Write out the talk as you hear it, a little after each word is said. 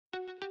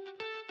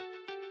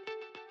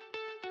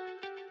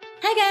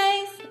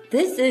Hi guys!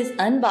 This is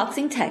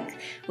Unboxing Tech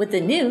with the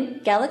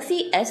new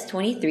Galaxy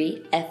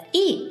S23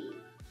 FE.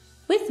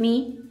 With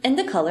me in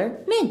the color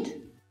Mint.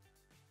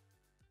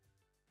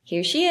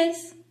 Here she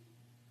is.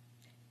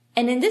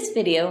 And in this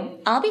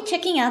video, I'll be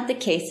checking out the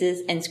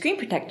cases and screen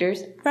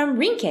protectors from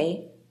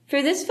Ringke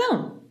for this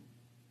phone.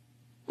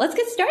 Let's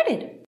get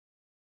started.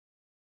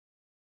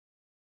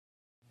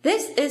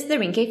 This is the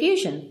Ringke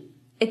Fusion.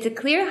 It's a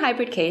clear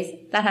hybrid case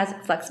that has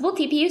flexible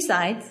TPU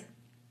sides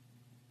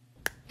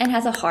and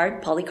has a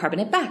hard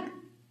polycarbonate back.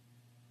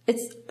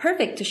 It's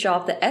perfect to show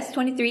off the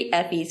S23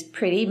 FE's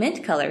pretty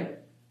mint color.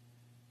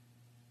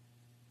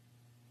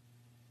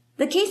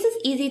 The case is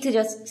easy to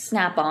just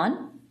snap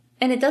on,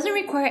 and it doesn't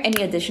require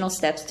any additional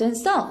steps to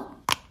install.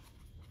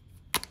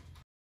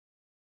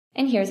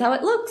 And here's how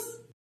it looks.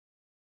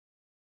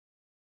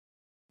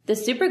 The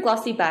super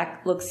glossy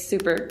back looks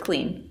super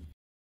clean.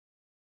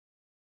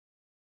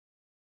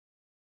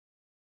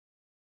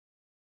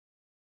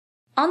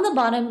 On the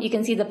bottom, you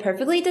can see the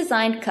perfectly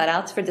designed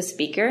cutouts for the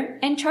speaker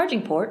and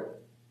charging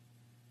port.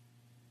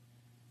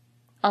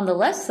 On the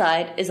left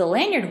side is a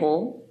lanyard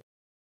hole.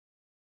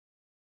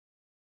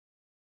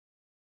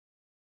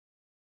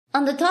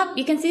 On the top,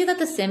 you can see that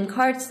the SIM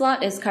card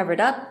slot is covered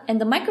up and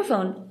the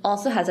microphone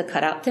also has a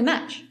cutout to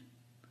match.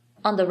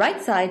 On the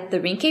right side, the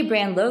Ringke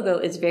brand logo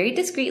is very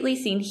discreetly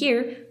seen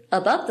here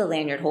above the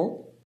lanyard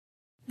hole.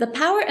 The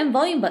power and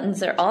volume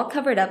buttons are all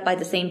covered up by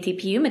the same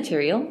TPU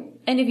material.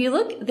 And if you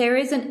look, there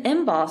is an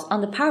emboss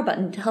on the power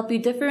button to help you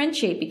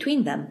differentiate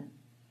between them.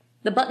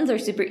 The buttons are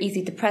super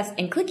easy to press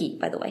and clicky,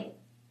 by the way.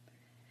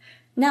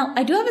 Now,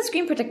 I do have a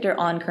screen protector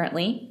on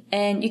currently,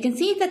 and you can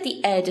see that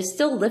the edge is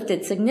still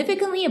lifted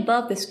significantly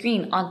above the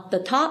screen on the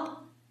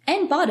top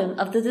and bottom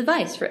of the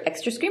device for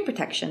extra screen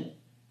protection.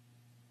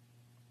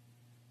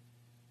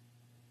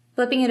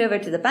 Flipping it over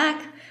to the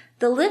back,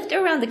 the lift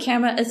around the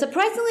camera is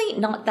surprisingly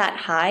not that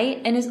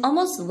high and is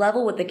almost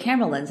level with the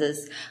camera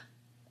lenses,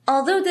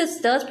 although this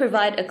does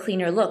provide a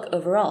cleaner look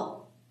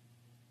overall.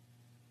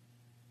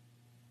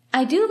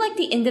 I do like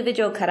the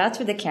individual cutouts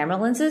for the camera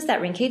lenses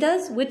that Ringke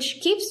does,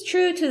 which keeps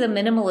true to the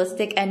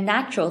minimalistic and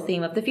natural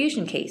theme of the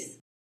Fusion case.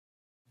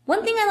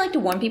 One thing I like to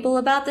warn people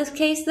about this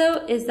case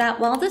though is that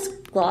while this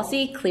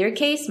glossy, clear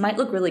case might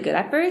look really good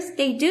at first,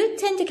 they do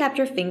tend to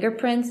capture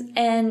fingerprints,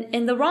 and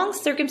in the wrong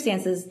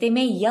circumstances, they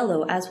may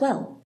yellow as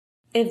well.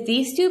 If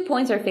these 2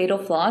 points are fatal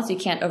flaws you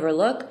can't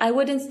overlook, I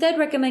would instead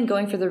recommend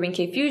going for the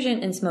Ringke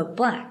Fusion in Smoke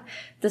Black.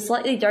 The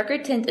slightly darker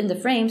tint in the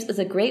frames is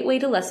a great way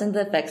to lessen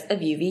the effects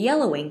of UV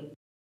yellowing.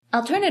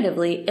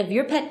 Alternatively, if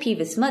your pet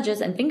peeve is smudges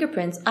and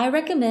fingerprints, I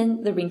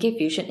recommend the Ringke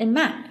Fusion in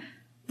Matte.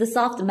 The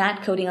soft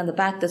matte coating on the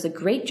back does a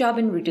great job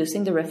in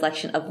reducing the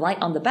reflection of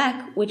light on the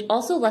back, which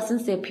also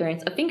lessens the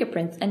appearance of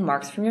fingerprints and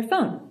marks from your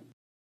phone.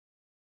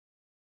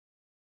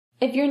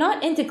 If you're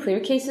not into clear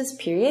cases,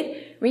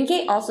 period,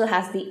 Ringke also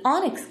has the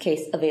Onyx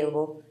Case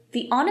available.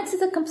 The Onyx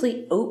is a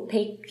complete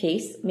opaque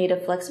case made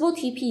of flexible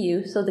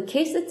TPU, so the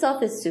case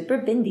itself is super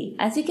bendy,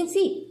 as you can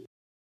see.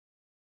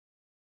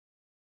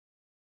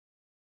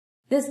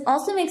 This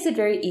also makes it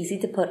very easy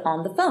to put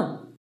on the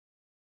phone.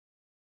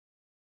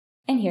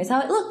 And here's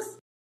how it looks.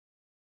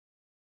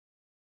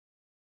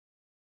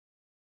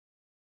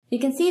 You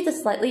can see the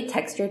slightly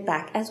textured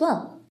back as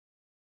well.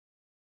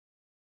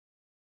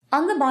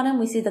 On the bottom,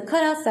 we see the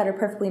cutouts that are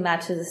perfectly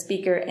matched to the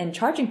speaker and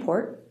charging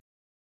port.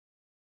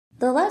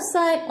 The left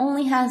side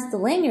only has the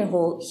lanyard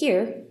hole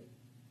here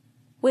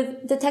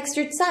with the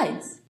textured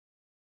sides.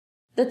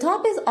 The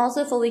top is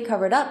also fully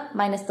covered up,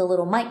 minus the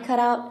little mic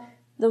cutout.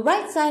 The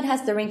right side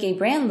has the Ringke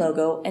brand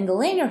logo and the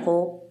lanyard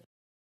hole,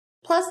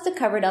 plus the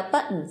covered up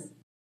buttons,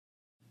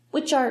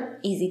 which are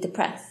easy to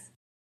press.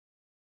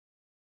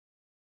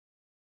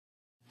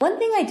 One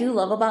thing I do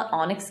love about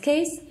Onyx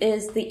Case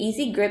is the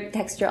easy grip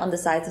texture on the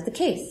sides of the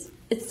case.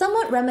 It's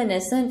somewhat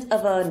reminiscent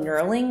of a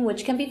knurling,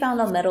 which can be found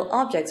on metal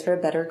objects for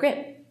a better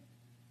grip.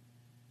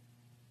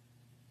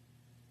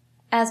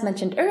 As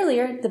mentioned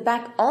earlier, the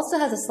back also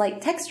has a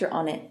slight texture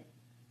on it.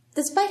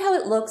 Despite how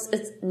it looks,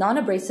 it's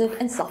non-abrasive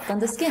and soft on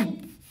the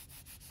skin.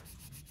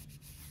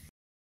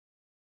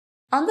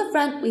 On the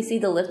front, we see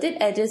the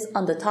lifted edges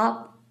on the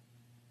top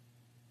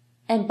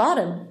and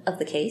bottom of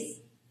the case.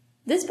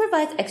 This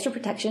provides extra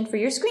protection for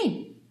your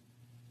screen.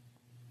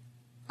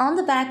 On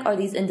the back are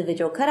these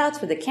individual cutouts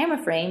for the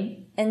camera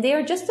frame, and they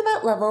are just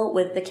about level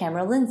with the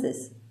camera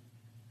lenses.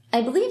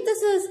 I believe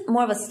this is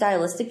more of a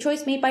stylistic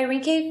choice made by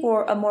Ringke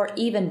for a more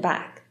even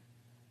back.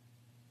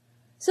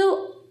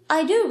 So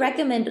I do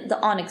recommend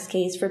the Onyx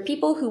Case for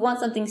people who want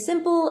something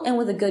simple and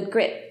with a good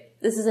grip.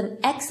 This is an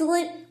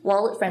excellent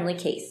wallet-friendly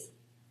case.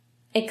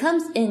 It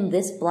comes in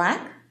this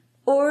black,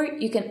 or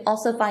you can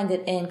also find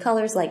it in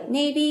colors like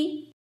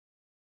navy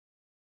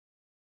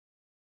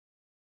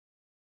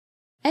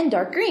and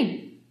dark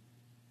green.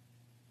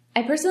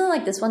 I personally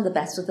like this one the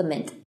best with the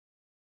mint.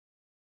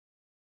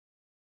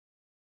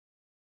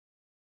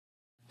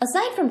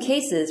 Aside from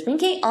cases,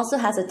 Ringke also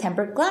has a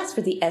tempered glass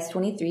for the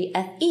S23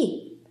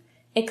 FE.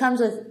 It comes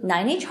with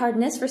 9H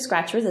hardness for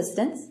scratch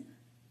resistance,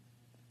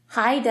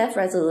 high def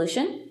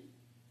resolution,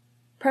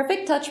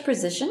 perfect touch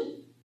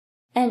precision,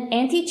 and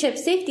anti-chip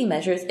safety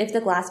measures if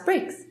the glass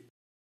breaks.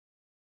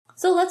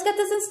 So let's get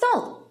this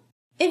installed.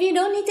 If you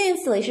don't need the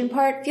installation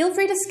part, feel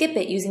free to skip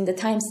it using the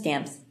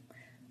timestamps.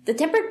 The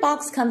tempered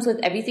box comes with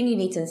everything you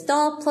need to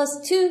install,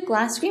 plus 2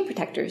 glass screen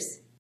protectors.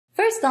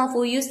 First off,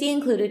 we'll use the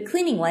included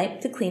cleaning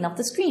wipe to clean off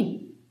the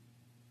screen.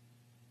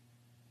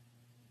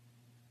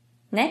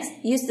 Next,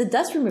 use the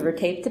dust remover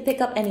tape to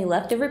pick up any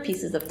leftover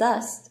pieces of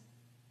dust.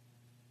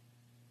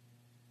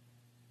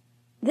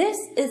 This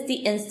is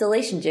the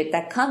installation jig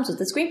that comes with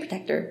the screen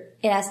protector.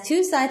 It has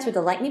 2 sides for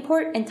the Lightning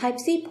port and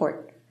Type-C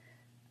port.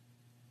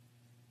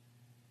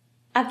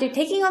 After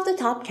taking off the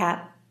top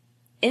cap,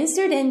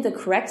 insert in the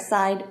correct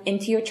side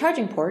into your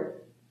charging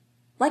port,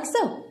 like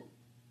so.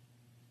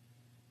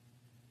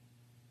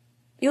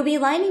 You'll be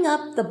lining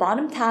up the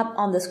bottom tab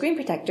on the screen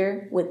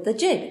protector with the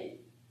jig.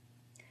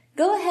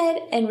 Go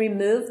ahead and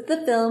remove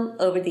the film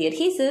over the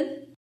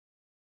adhesive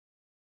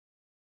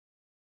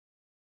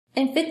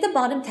and fit the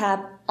bottom tab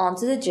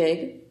onto the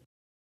jig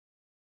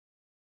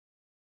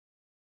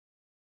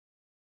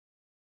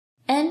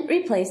and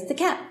replace the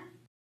cap.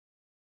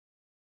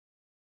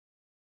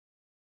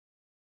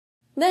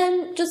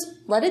 Then just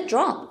let it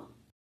drop.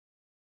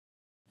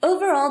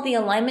 Overall, the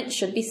alignment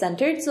should be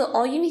centered, so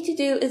all you need to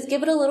do is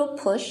give it a little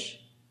push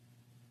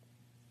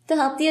to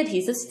help the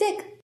adhesive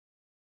stick.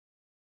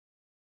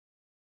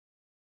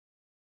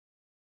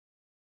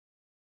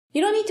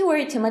 You don't need to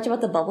worry too much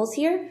about the bubbles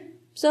here,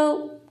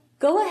 so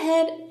go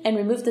ahead and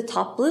remove the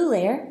top blue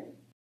layer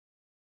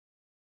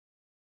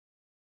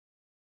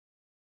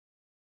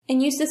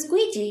and use the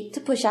squeegee to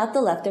push out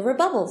the leftover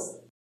bubbles.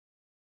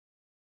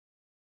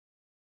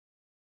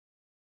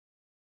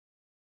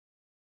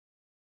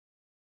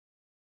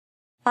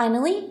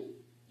 Finally,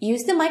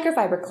 use the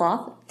microfiber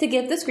cloth to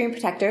give the screen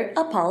protector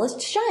a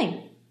polished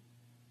shine.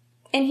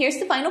 And here's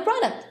the final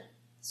product.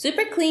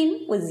 Super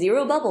clean with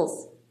 0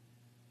 bubbles.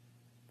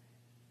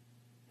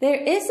 There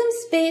is some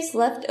space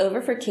left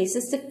over for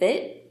cases to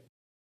fit,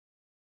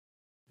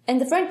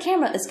 and the front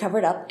camera is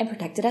covered up and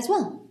protected as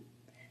well.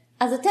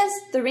 As a test,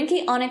 the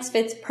Ringke Onyx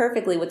fits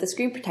perfectly with the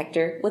screen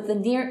protector with a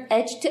near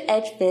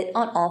edge-to-edge fit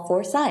on all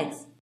 4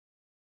 sides.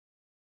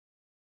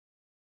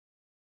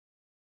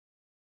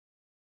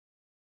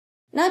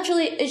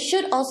 Naturally, it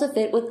should also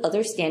fit with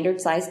other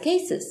standard size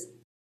cases.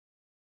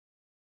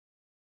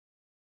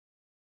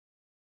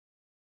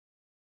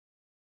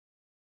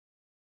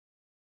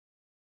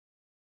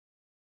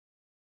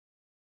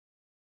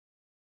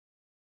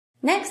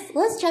 Next,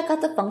 let's check out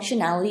the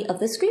functionality of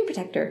the screen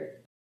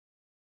protector.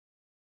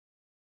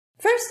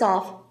 First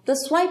off, the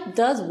swipe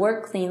does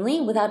work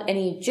cleanly without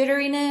any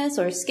jitteriness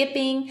or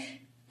skipping,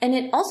 and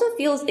it also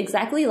feels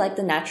exactly like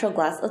the natural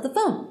glass of the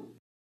phone.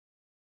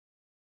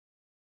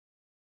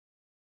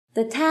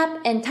 The tap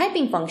and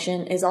typing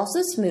function is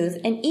also smooth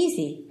and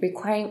easy,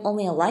 requiring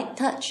only a light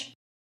touch.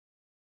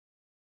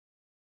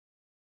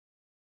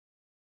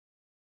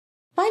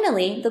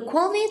 Finally, the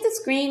quality of the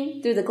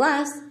screen through the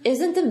glass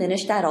isn't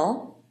diminished at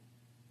all,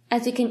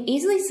 as you can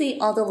easily see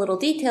all the little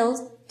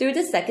details through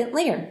the second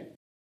layer.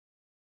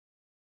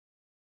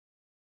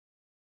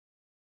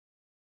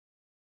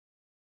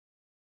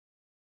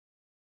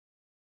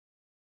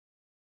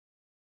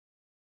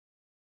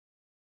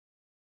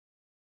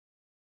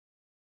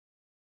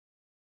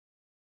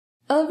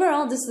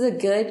 Overall, this is a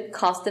good,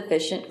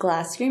 cost-efficient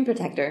glass screen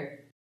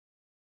protector.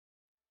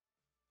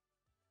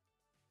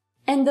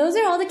 And those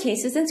are all the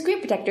cases and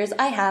screen protectors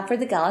I have for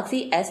the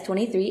Galaxy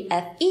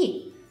S23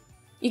 FE.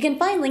 You can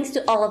find links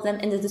to all of them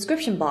in the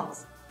description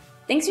box.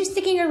 Thanks for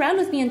sticking around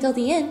with me until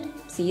the end.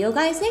 See you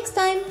guys next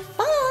time.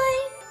 Bye!